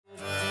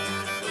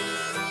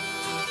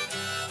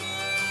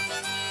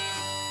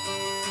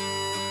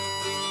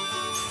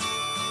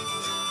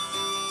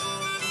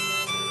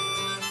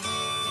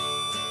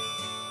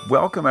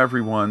Welcome,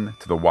 everyone,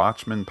 to the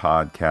Watchmen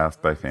podcast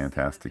by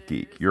Fantastic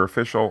Geek, your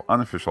official,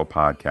 unofficial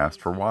podcast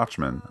for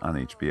Watchmen on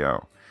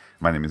HBO.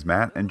 My name is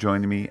Matt, and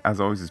joining me,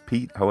 as always, is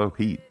Pete. Hello,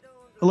 Pete.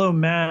 Hello,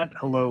 Matt.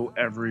 Hello,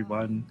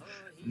 everyone.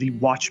 The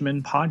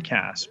Watchmen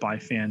podcast by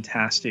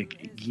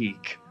Fantastic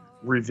Geek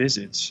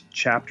revisits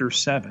Chapter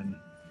 7,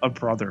 A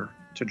Brother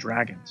to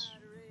Dragons.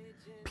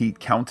 Pete,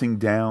 counting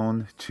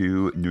down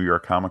to New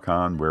York Comic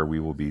Con, where we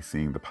will be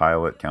seeing the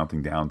pilot,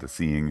 counting down to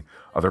seeing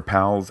other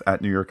pals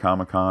at New York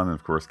Comic Con, and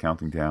of course,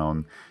 counting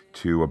down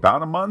to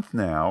about a month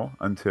now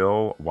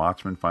until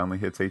Watchmen finally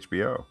hits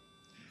HBO.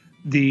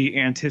 The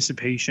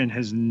anticipation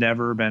has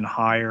never been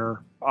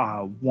higher.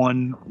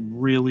 One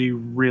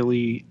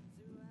really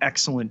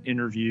excellent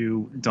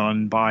interview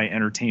done by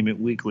Entertainment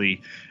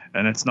Weekly,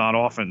 and it's not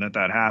often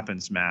that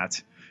happens,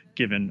 Matt,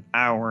 given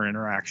our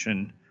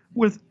interaction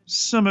with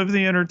some of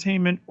the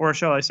entertainment, or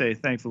shall I say,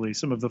 thankfully,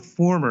 some of the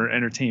former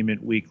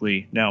Entertainment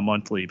Weekly, now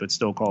monthly, but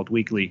still called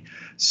weekly,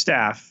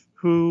 staff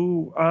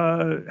who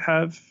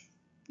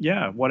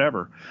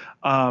whatever.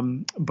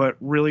 But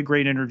really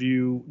great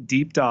interview,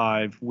 deep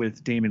dive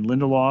with Damon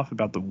Lindelof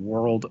about the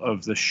world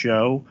of the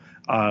show.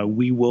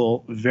 We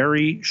will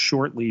very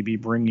shortly be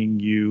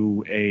bringing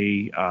you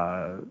a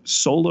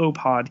solo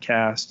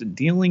podcast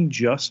dealing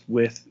just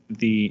with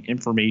the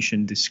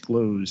information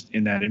disclosed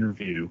in that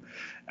interview,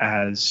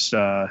 as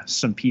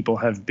some people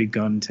have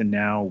begun to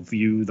now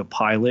view the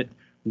pilot.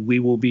 We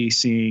will be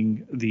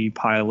seeing the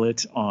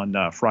pilot on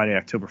Friday,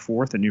 October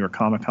 4th at New York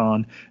Comic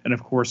Con, and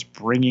of course,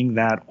 bringing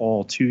that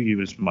all to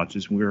you as much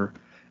as we're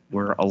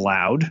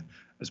allowed,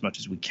 as much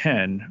as we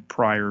can,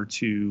 prior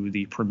to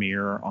the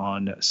premiere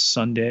on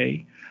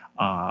Sunday,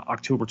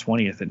 October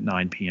 20th at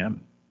 9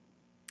 p.m.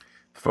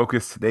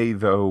 Focus today,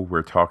 though,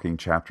 we're talking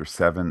Chapter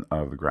 7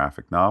 of the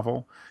graphic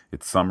novel.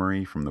 Its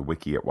summary from the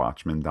wiki at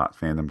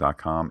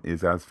watchmen.fandom.com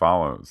is as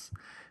follows.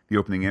 The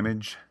opening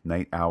image,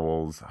 Night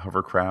Owl's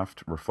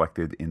hovercraft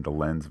reflected in the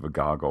lens of a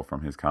goggle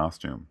from his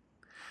costume.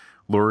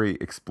 Laurie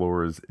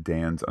explores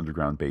Dan's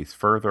underground base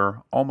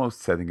further,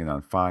 almost setting it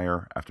on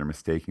fire after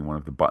mistaking one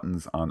of the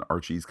buttons on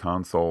Archie's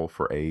console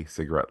for a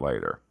cigarette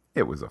lighter.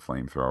 It was a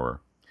flamethrower.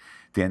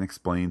 Dan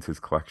explains his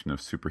collection of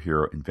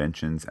superhero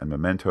inventions and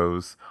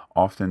mementos,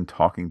 often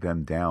talking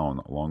them down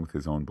along with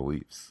his own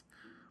beliefs.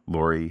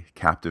 Laurie,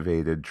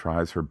 captivated,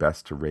 tries her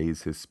best to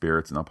raise his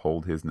spirits and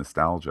uphold his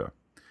nostalgia.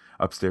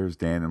 Upstairs,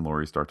 Dan and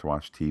Laurie start to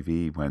watch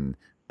TV when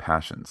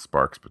passion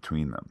sparks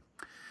between them.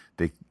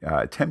 They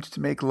attempt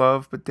to make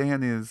love, but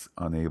Dan is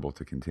unable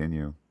to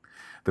continue.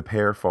 The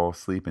pair fall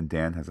asleep, and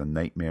Dan has a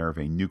nightmare of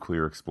a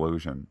nuclear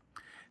explosion.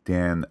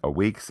 Dan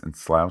awakes and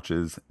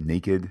slouches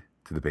naked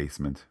to the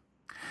basement.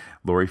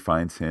 Laurie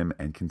finds him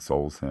and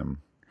consoles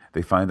him.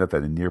 They find out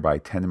that a nearby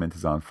tenement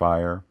is on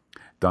fire.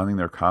 Donning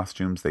their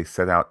costumes, they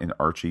set out in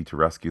Archie to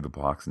rescue the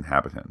block's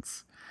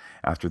inhabitants.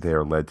 After they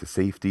are led to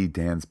safety,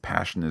 Dan's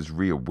passion is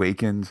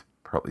reawakened,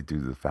 partly due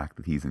to the fact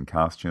that he's in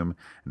costume.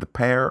 The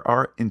pair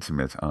are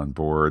intimate on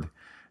board.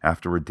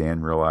 Afterward,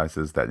 Dan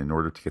realizes that in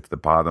order to get to the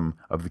bottom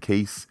of the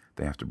case,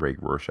 they have to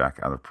break Rorschach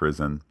out of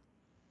prison.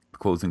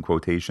 Closing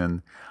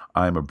quotation,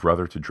 I am a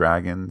brother to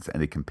dragons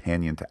and a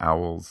companion to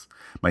owls.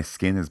 My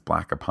skin is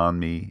black upon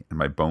me, and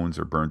my bones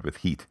are burned with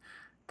heat.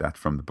 That's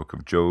from the book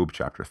of Job,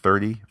 chapter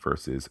 30,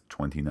 verses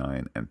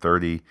 29 and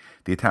 30.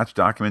 The attached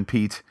document,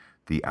 Pete,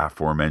 the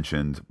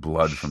aforementioned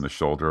Blood from the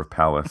Shoulder of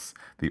Pallas,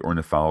 the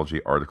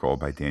ornithology article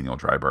by Daniel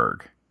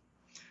Dreiberg.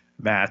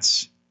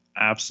 Matt's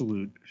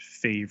absolute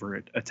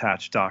favorite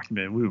attached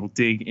document. We will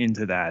dig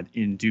into that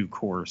in due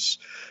course.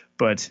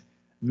 But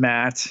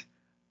Matt,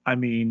 I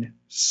mean,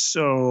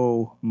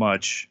 so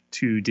much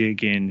to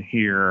dig in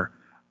here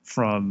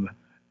from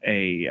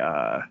a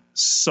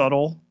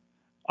subtle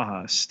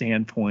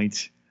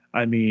standpoint.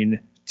 I mean,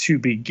 to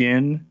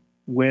begin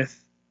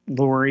with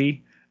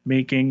Laurie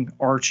making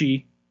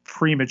Archie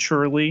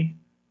prematurely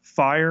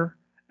fire,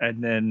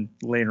 and then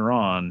later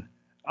on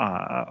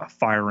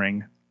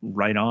firing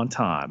right on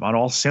time, on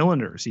all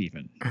cylinders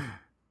even.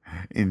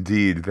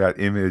 Indeed, that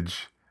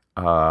image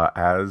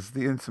as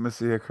the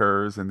intimacy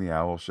occurs in the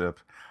owl ship,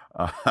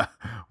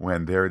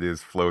 when there it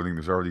is floating,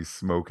 there's already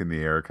smoke in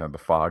the air, kind of the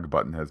fog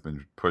button has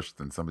been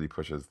pushed, and somebody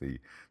pushes the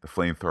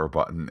flamethrower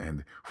button,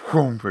 and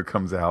whoom, it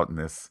comes out in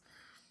this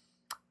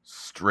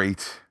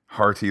straight,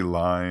 hearty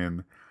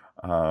line.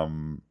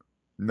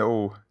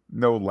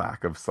 No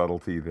lack of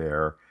subtlety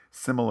there.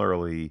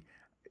 Similarly,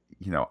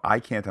 I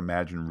can't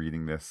imagine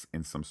reading this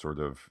in some sort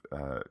of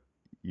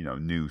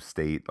new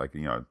state. Like,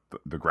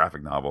 the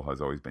graphic novel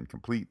has always been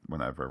complete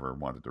when I've ever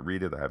wanted to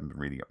read it. I haven't been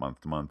reading it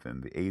month to month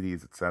in the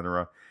 80s,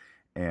 etc.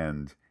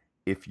 And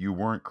if you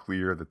weren't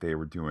clear that they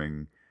were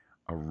doing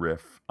a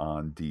riff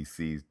on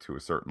DC to a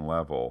certain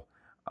level,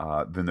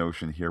 the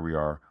notion here we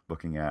are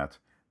looking at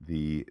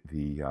the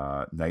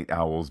Night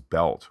Owl's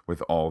belt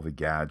with all the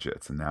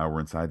gadgets, and now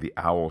we're inside the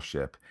owl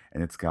ship,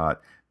 and it's got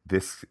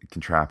this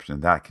contraption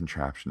and that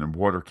contraption and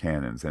water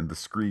cannons and the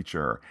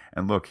screecher,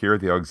 and look, here are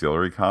the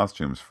auxiliary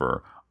costumes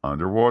for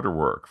underwater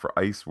work, for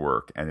ice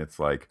work, and it's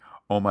like,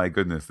 oh my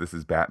goodness, this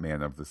is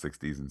Batman of the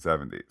 60s and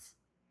 70s.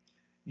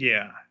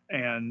 Yeah,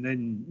 and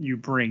then you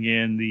bring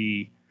in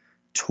the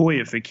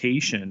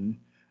toyification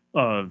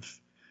of,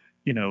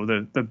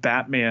 the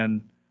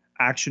Batman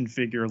action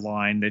figure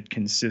line that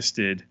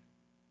consisted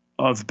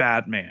of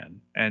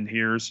Batman, and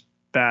here's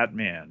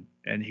Batman,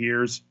 and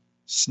here's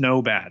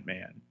Snow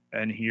Batman,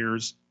 and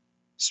here's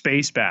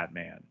Space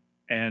Batman,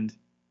 and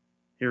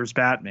here's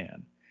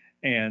Batman.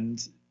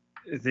 And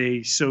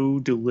they so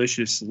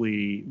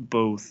deliciously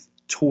both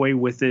toy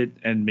with it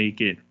and make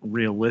it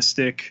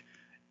realistic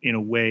in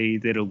a way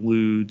that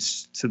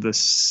alludes to the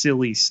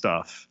silly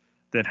stuff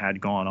that had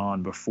gone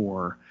on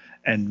before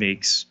and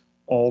makes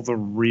all the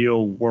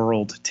real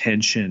world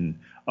tension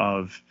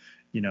of,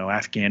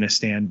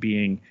 Afghanistan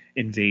being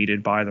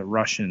invaded by the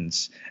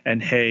Russians,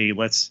 and hey,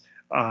 let's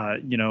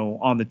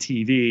on the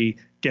TV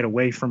get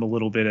away from a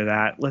little bit of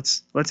that.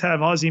 Let's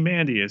have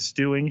Ozymandias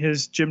doing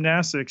his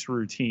gymnastics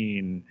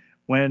routine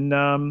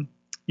when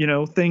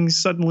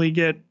things suddenly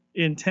get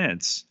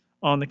intense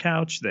on the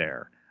couch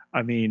there.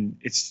 I mean,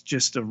 it's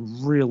just a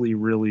really,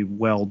 really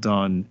well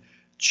done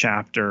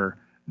chapter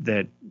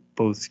that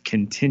both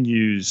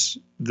continues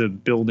the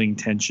building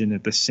tension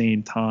at the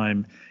same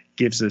time,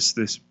 gives us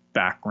this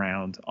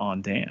background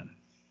on Dan.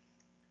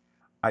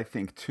 I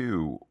think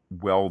too,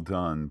 well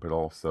done, but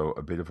also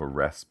a bit of a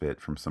respite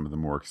from some of the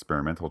more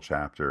experimental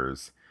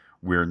chapters.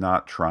 We're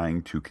not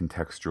trying to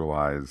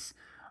contextualize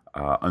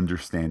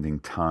understanding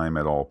time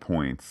at all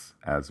points,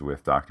 as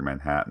with Doctor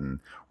Manhattan.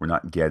 We're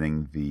not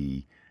getting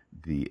the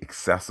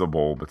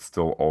accessible but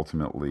still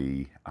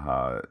ultimately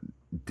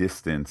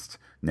distanced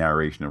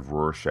narration of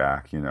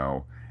Rorschach.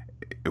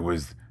 It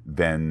was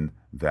then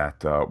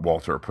that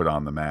Walter put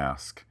on the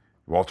mask.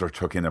 Walter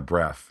took in a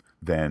breath.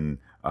 Then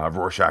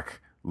Rorschach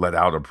let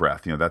out a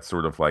breath. That's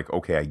sort of like,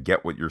 okay, I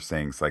get what you're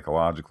saying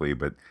psychologically,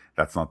 but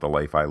that's not the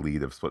life I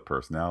lead of split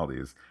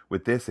personalities.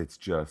 With this,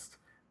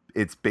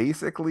 it's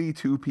basically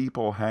two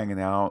people hanging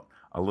out,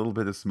 a little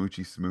bit of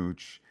smoochy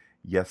smooch.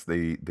 Yes,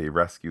 they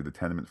rescue the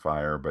tenement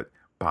fire, but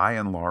by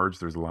and large,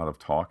 there's a lot of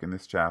talk in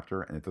this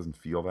chapter, and it doesn't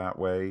feel that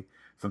way.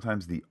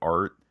 Sometimes the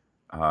art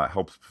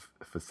helps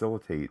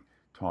facilitate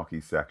talky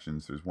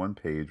sections. There's one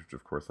page, which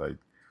of course I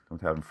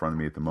don't have in front of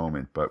me at the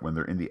moment, but when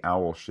they're in the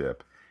owl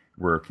ship,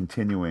 we're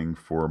continuing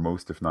for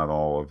most, if not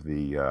all, of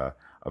the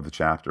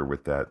chapter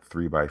with that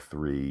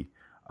 3x3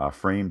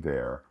 frame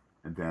there.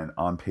 And then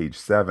on page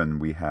 7,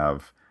 we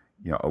have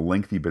a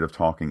lengthy bit of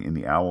talking in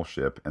the owl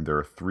ship, and there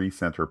are 3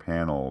 center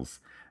panels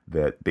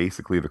that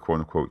basically the quote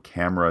unquote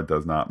camera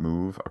does not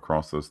move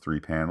across those 3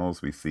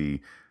 panels. We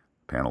see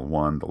panel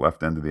 1, the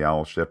left end of the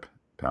owl ship;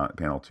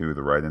 panel 2,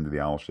 the right end of the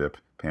owl ship;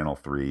 panel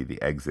 3,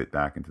 the exit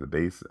back into the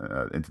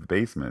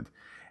basement.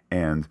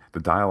 And the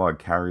dialogue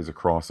carries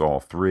across all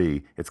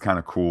 3. It's kind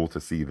of cool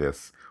to see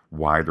this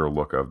wider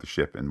look of the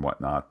ship and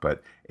whatnot,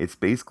 but it's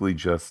basically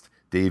just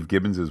Dave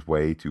Gibbons'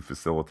 way to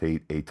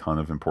facilitate a ton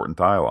of important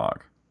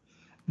dialogue.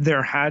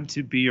 There had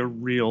to be a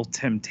real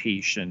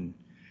temptation,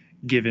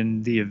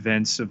 given the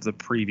events of the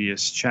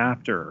previous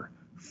chapter,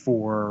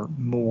 for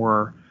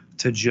more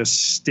to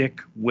just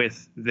stick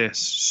with this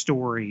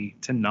story,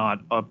 to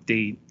not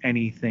update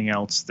anything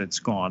else that's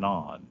gone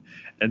on,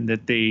 and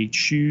that they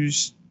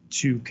choose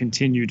to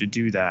continue to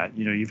do that.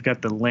 You've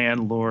got the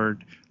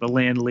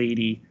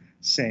landlady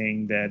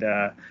saying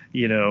that,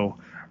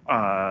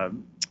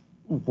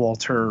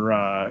 Walter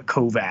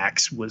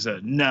Kovacs was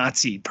a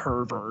Nazi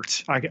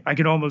pervert. I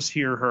could almost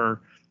hear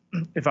her,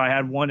 if I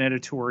had one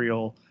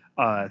editorial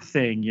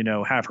thing,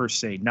 have her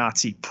say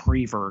Nazi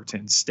prevert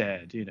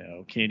instead.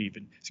 Can't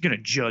even. He's going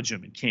to judge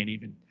him and can't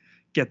even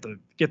get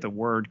the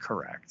word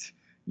correct.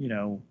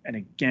 And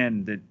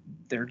again, that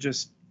they're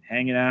just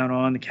hanging out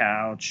on the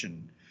couch,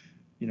 and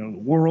the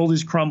world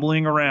is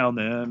crumbling around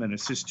them, and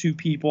it's just two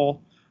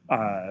people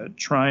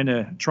trying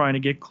to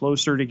get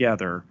closer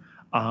together.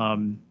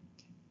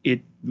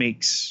 It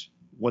makes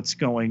what's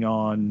going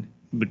on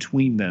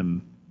between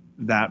them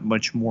that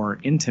much more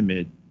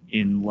intimate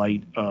in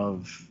light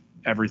of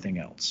everything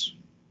else.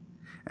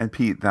 And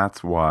Pete,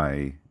 that's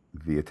why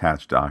the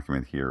attached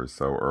document here is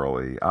so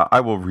early. I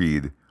will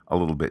read a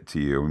little bit to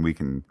you, and we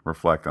can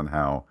reflect on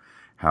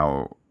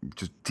how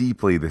just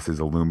deeply this is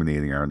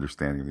illuminating our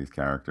understanding of these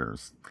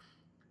characters.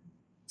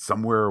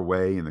 Somewhere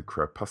away in the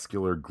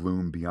crepuscular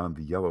gloom beyond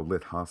the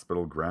yellow-lit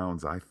hospital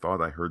grounds, I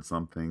thought I heard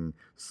something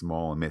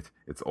small emit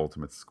its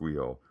ultimate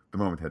squeal. The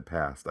moment had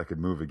passed. I could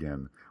move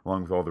again.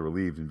 Along with all the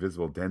relieved,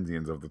 invisible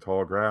denizens of the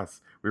tall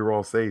grass, we were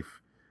all safe.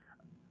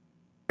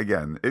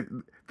 Again,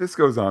 this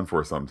goes on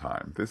for some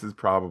time. This is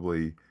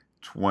probably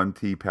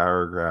 20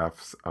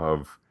 paragraphs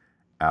of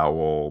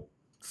owl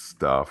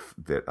stuff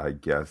that I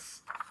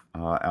guess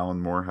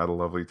Alan Moore had a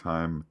lovely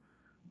time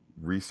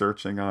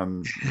researching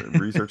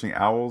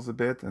owls a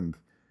bit and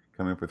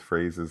coming up with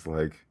phrases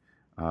like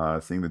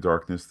seeing the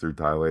darkness through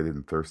dilated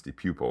and thirsty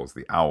pupils.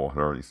 The owl had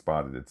already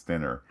spotted its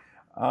dinner.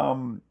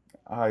 Um,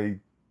 I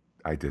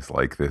I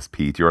dislike this.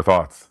 Pete, your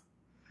thoughts?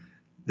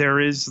 There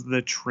is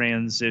the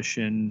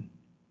transition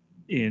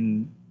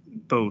in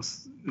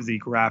both the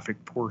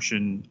graphic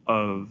portion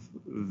of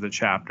the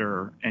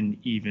chapter and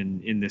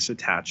even in this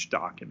attached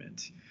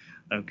document.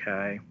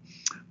 Okay.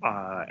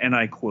 And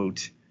I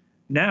quote,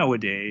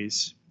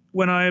 nowadays,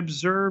 when I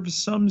observe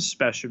some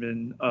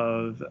specimen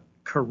of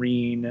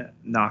Carine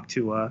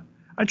noctua,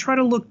 I try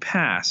to look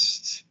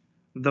past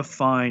the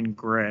fine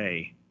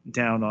gray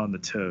down on the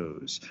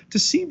toes to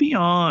see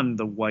beyond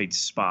the white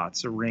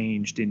spots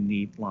arranged in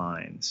neat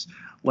lines,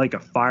 like a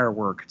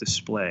firework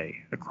display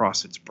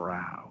across its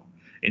brow.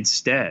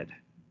 Instead,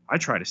 I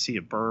try to see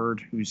a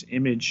bird whose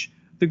image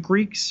the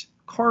Greeks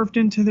carved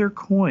into their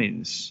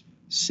coins,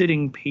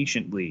 sitting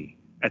patiently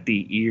at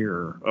the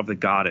ear of the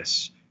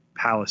goddess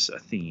Pallas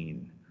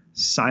Athene,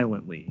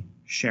 silently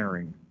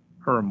sharing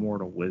her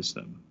immortal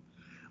wisdom.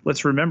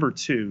 Let's remember,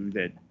 too,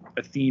 that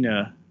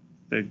Athena,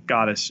 the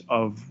goddess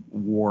of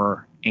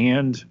war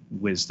and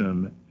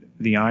wisdom,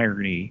 the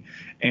irony,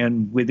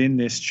 and within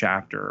this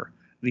chapter,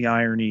 the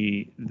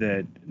irony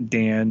that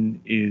Dan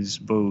is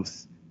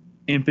both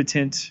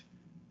impotent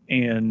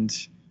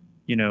and,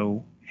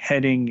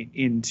 heading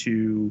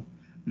into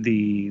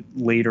the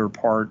later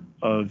part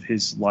of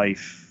his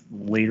life,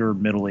 later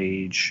middle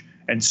age,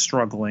 and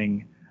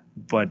struggling,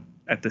 but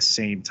at the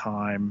same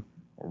time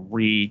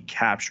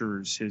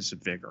recaptures his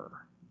vigor.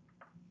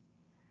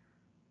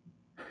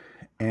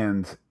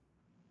 And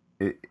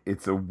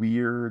it's a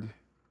weird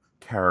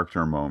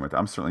character moment.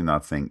 I'm certainly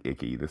not saying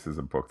icky. This is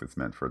a book that's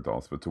meant for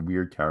adults, but it's a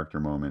weird character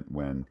moment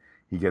when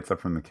he gets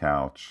up from the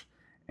couch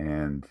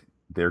and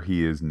there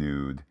he is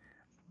nude.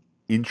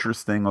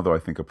 Interesting, although I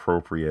think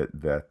appropriate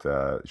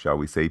that, shall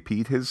we say,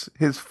 Pete,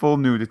 his full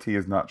nudity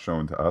is not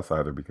shown to us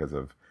either because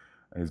of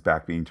his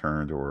back being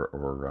turned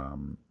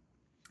or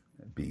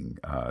being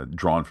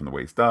drawn from the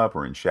waist up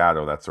or in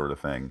shadow, that sort of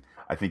thing.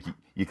 I think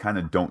you kind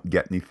of don't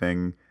get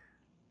anything.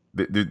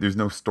 There's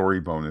no story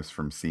bonus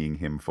from seeing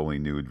him fully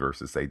nude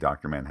versus, say,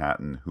 Dr.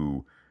 Manhattan,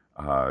 who,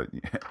 uh,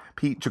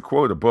 Pete, to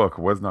quote a book,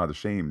 was not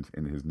ashamed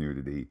in his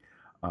nudity.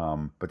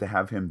 But to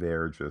have him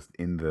there just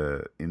in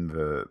the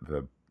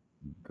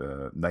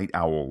night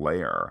owl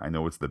lair. I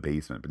know it's the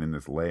basement, but in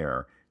this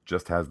lair,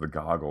 just has the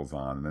goggles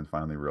on, and then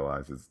finally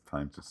realizes it's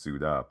time to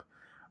suit up.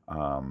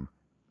 Um,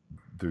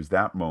 there's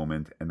that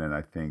moment, and then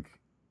I think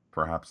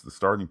perhaps the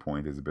starting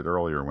point is a bit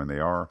earlier when they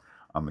are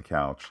on the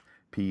couch.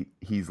 Pete,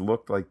 he's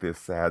looked like this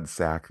sad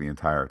sack the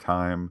entire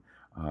time.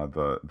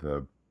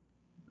 The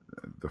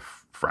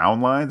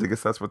frown lines, I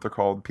guess that's what they're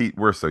called. Pete,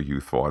 we're so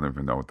youthful. I don't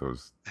even know what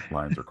those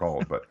lines are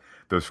called, but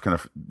those kind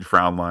of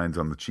frown lines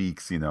on the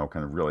cheeks, kind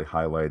of really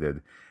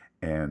highlighted.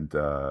 And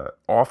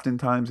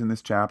oftentimes in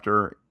this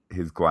chapter,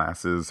 his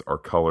glasses are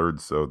colored,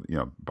 so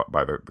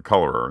by the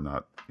colorer,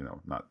 not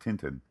not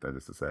tinted. That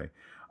is to say,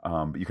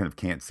 but you kind of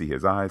can't see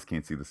his eyes,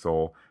 can't see the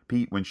soul.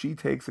 Pete, when she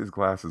takes his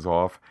glasses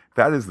off,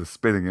 that is the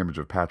spitting image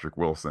of Patrick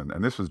Wilson,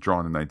 and this was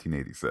drawn in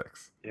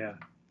 1986. Yeah.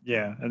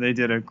 Yeah, and they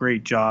did a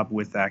great job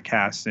with that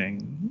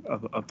casting,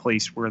 a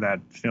place where that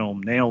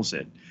film nails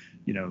it.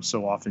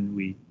 So often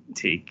we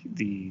take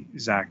the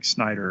Zack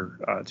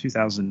Snyder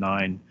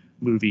 2009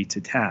 movie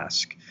to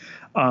task.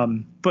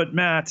 But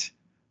Matt,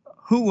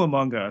 who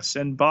among us,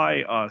 and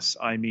by us,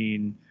 I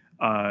mean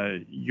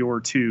your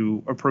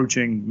two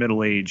approaching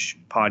middle age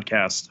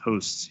podcast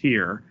hosts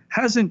here,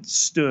 hasn't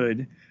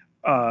stood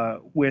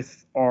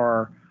with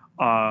our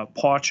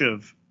paunch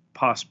of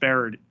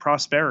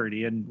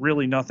prosperity and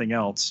really nothing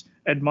else,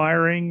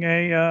 admiring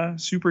a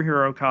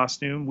superhero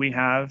costume we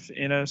have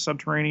in a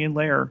subterranean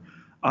layer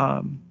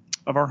of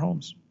our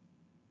homes?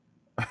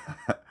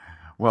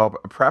 Well,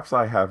 perhaps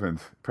I haven't.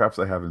 Perhaps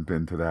I haven't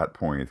been to that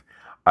point.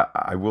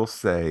 I will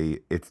say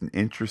it's an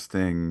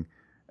interesting,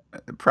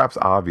 perhaps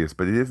obvious,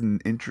 but it is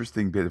an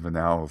interesting bit of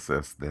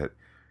analysis that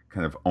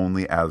kind of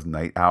only as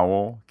Night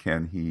Owl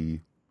can he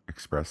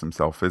express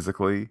himself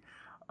physically.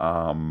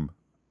 Um,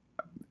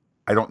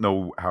 I don't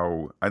know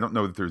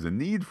that there's a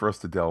need for us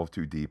to delve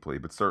too deeply,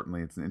 but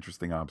certainly it's an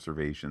interesting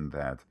observation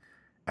that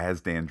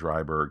as Dan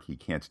Dryberg, he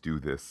can't do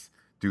this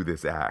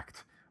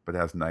act, but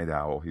as Night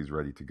Owl, he's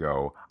ready to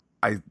go.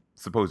 I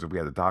suppose if we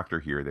had a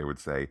doctor here, they would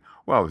say,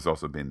 well, there's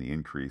also been the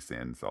increase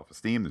in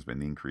self-esteem. There's been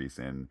the increase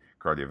in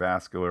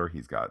cardiovascular.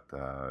 He's got,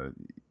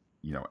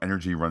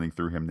 energy running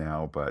through him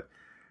now, but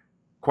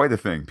quite a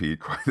thing, Pete,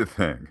 quite a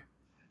thing.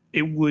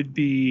 It would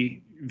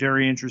be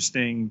very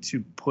interesting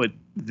to put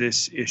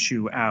this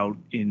issue out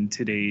in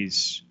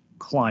today's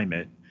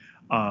climate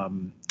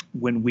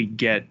when we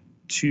get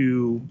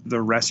to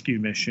the rescue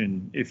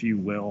mission, if you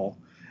will,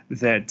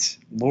 that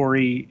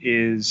Laurie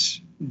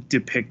is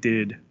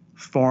depicted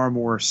far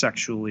more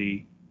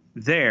sexually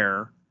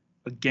there.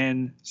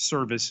 Again,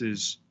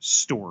 services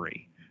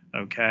story.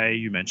 Okay,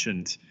 you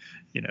mentioned,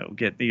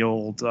 get the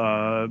old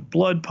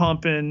blood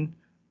pumping.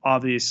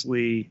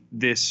 Obviously,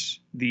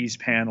 these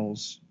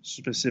panels,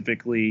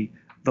 specifically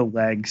the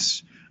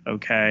legs,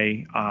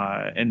 okay,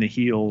 and the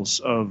heels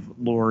of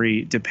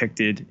Laurie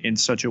depicted in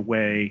such a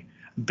way,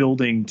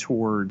 building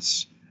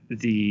towards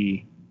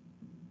the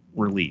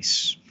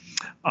release.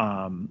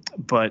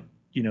 But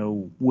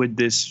would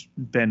this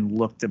been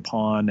looked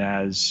upon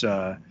as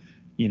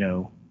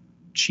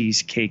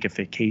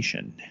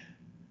cheesecakeification?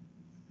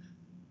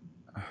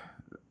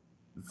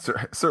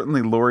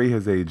 Certainly, Laurie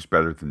has aged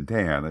better than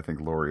Dan. I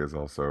think Laurie is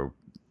also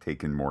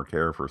taken more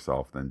care of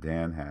herself than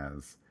Dan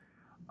has.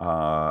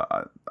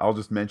 I'll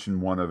just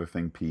mention one other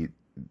thing, Pete.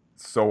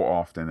 So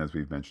often, as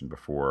we've mentioned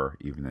before,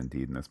 even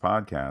indeed in this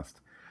podcast,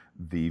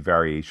 the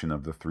variation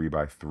of the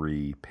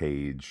 3x3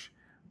 page,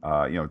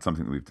 it's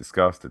something that we've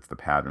discussed. It's the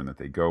pattern that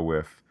they go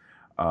with.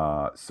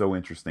 So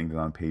interesting that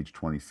on page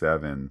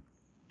 27,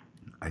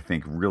 I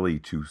think really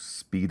to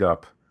speed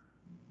up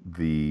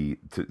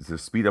to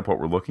speed up what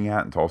we're looking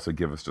at, and to also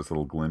give us just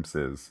little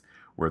glimpses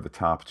where the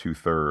top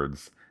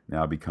 2/3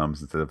 now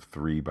becomes, instead of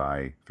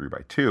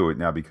 3x2, it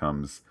now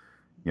becomes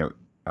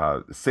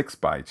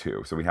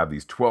 6x2. So we have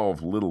these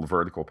 12 little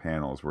vertical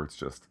panels where it's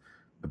just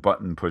the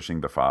button pushing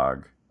the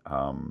fog,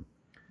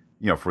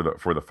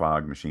 for the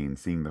fog machine,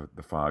 seeing the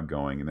fog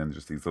going, and then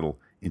just these little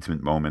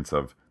intimate moments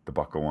of the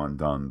buckle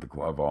undone, the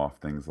glove off,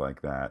 things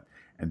like that.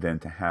 And then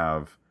to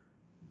have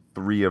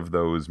 3 of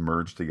those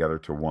merged together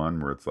to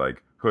one, where it's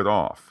like hood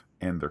off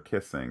and they're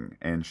kissing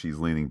and she's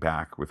leaning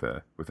back with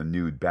a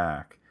nude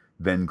back,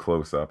 then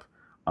close up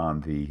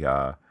on the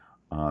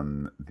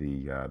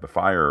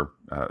fire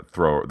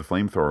thrower, the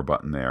flamethrower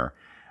button there.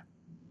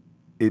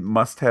 It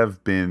must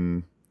have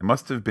been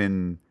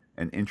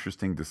an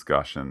interesting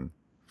discussion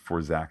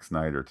for Zack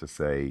Snyder to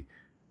say,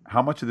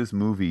 how much of this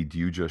movie do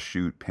you just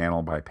shoot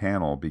panel by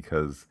panel,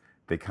 because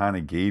they kind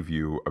of gave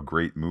you a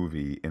great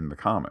movie in the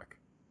comic.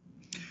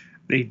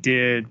 They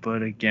did,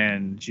 but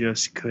again,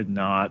 just could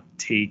not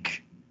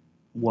take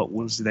what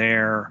was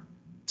there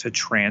to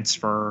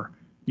transfer,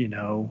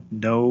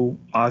 no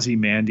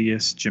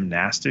Ozymandias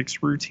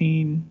gymnastics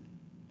routine.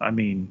 I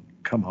mean,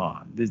 come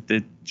on.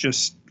 That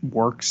just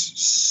works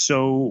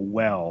so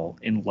well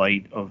in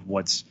light of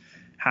what's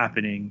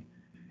happening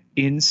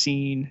in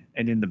scene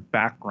and in the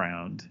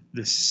background,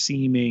 the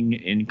seeming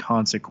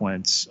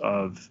inconsequence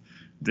of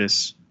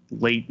this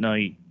late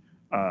night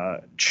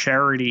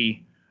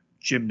charity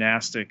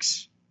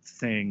gymnastics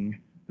thing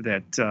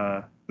that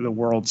the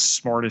world's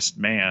smartest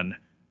man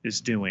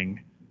is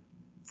doing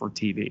for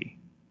TV.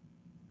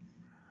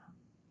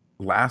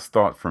 Last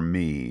thought from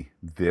me,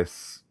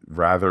 this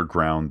rather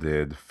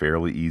grounded,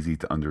 fairly easy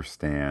to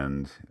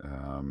understand,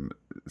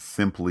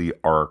 simply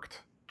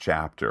arced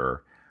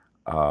chapter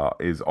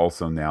is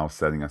also now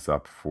setting us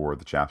up for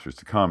the chapters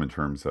to come, in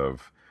terms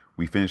of,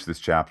 we finished this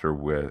chapter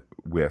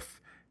with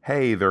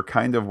hey, there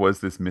kind of was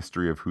this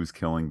mystery of who's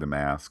killing the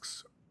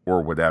masks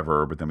or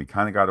whatever, but then we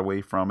kind of got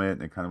away from it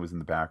and it kind of was in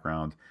the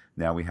background.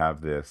 Now we have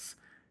this,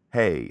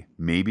 hey,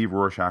 maybe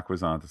Rorschach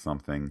was onto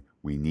something.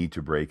 We need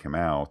to break him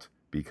out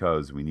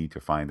because we need to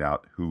find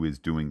out who is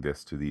doing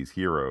this to these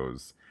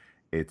heroes.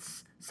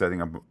 It's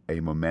setting up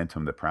a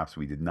momentum that perhaps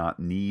we did not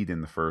need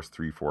in the first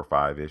 3, 4,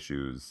 5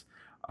 issues.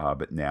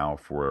 But now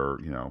for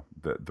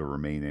the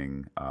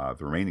remaining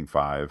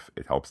 5,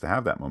 it helps to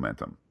have that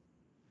momentum.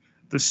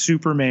 The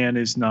Superman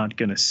is not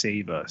going to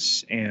save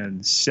us,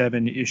 and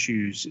 7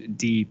 issues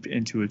deep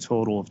into a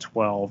total of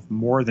 12,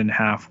 more than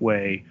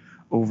halfway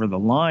over the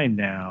line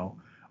now,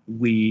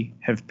 we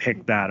have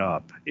picked that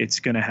up.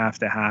 It's going to have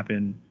to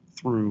happen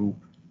through,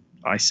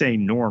 I say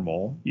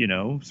normal,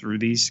 through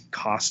these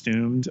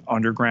costumed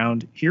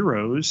underground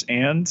heroes,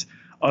 and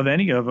of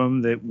any of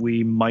them that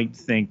we might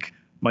think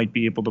might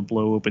be able to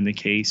blow open the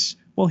case,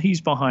 well,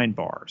 he's behind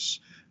bars.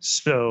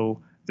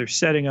 So they're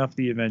setting up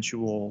the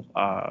eventual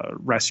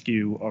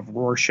rescue of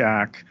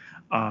Rorschach.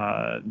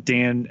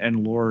 Dan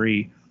and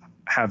Laurie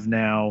have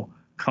now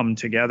come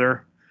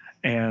together,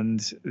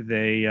 and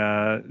they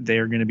are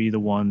going to be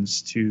the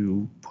ones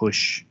to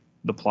push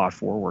the plot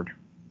forward.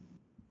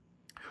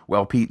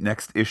 Well, Pete,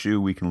 next issue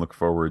we can look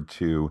forward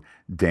to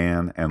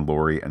Dan and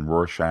Laurie and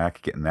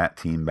Rorschach getting that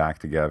team back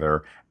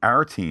together.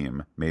 Our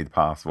team made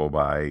possible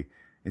by,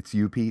 it's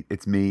you, Pete,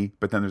 it's me,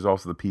 but then there's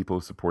also the people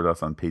who support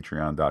us on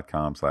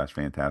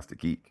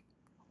patreon.com/fantasticgeek.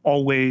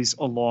 Always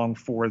along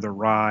for the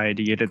ride,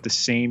 yet at the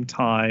same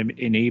time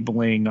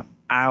enabling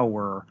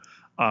our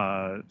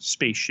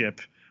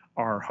spaceship,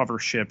 our hover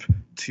ship,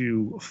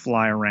 to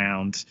fly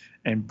around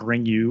and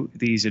bring you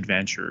these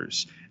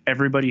adventures.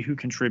 Everybody who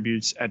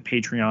contributes at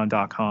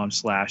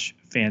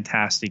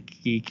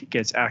patreon.com/fantasticgeek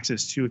gets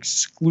access to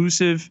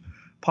exclusive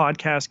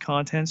podcast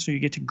content. So you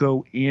get to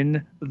go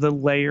in the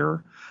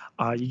layer.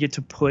 You get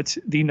to put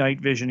the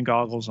night vision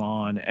goggles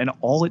on, and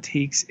all it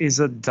takes is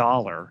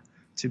 $1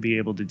 to be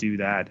able to do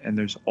that. And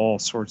there's all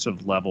sorts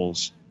of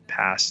levels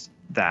past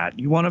that.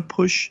 You want to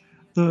push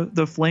the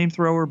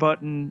flamethrower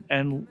button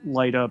and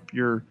light up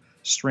your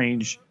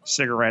strange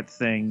cigarette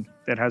thing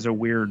that has a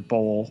weird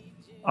bowl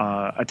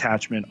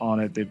attachment on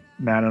it that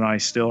Matt and I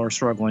still are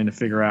struggling to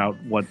figure out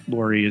what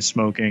Laurie is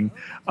smoking.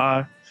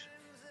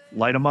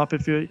 Light them up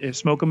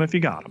smoke them if you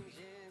got them.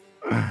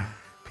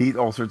 Pete,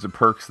 all sorts of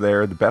perks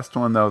there. The best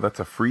one, though,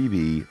 that's a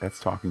freebie. That's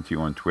talking to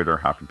you on Twitter.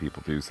 How can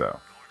people do so?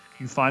 You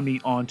can find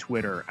me on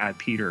Twitter at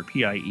Peter,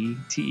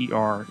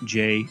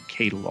 PIETERJ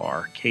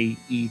Ketelaar,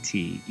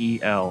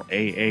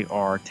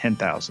 KETELAAR,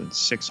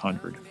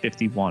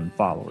 10,651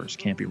 followers.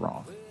 Can't be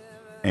wrong.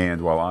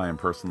 And while I am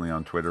personally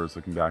on Twitter as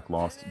Looking Back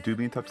Lost, do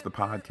be in touch with the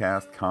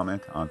podcast.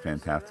 Comment on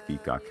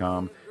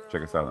fantasticgeek.com.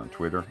 Check us out on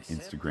Twitter,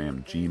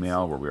 Instagram,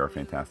 Gmail, where we are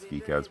Fantastic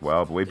Geek as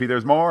well. But wait, Pete,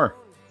 there's more.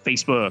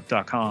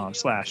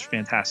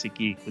 Facebook.com/Fantastic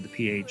Geek with a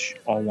PH,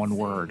 all one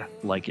word,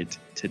 like it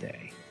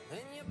today.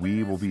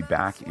 We will be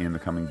back in the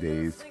coming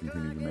days to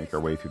continue to make our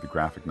way through the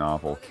graphic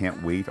novel.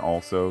 Can't wait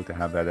also to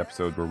have that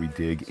episode where we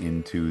dig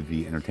into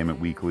the Entertainment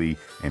Weekly,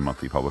 a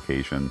monthly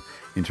publication,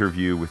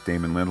 interview with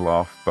Damon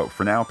Lindelof. But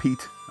for now,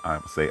 Pete, I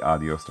will say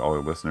adios to all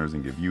our listeners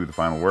and give you the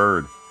final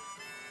word.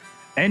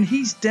 And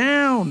he's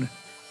down!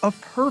 A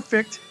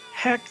perfect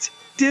Hecht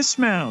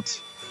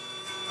dismount!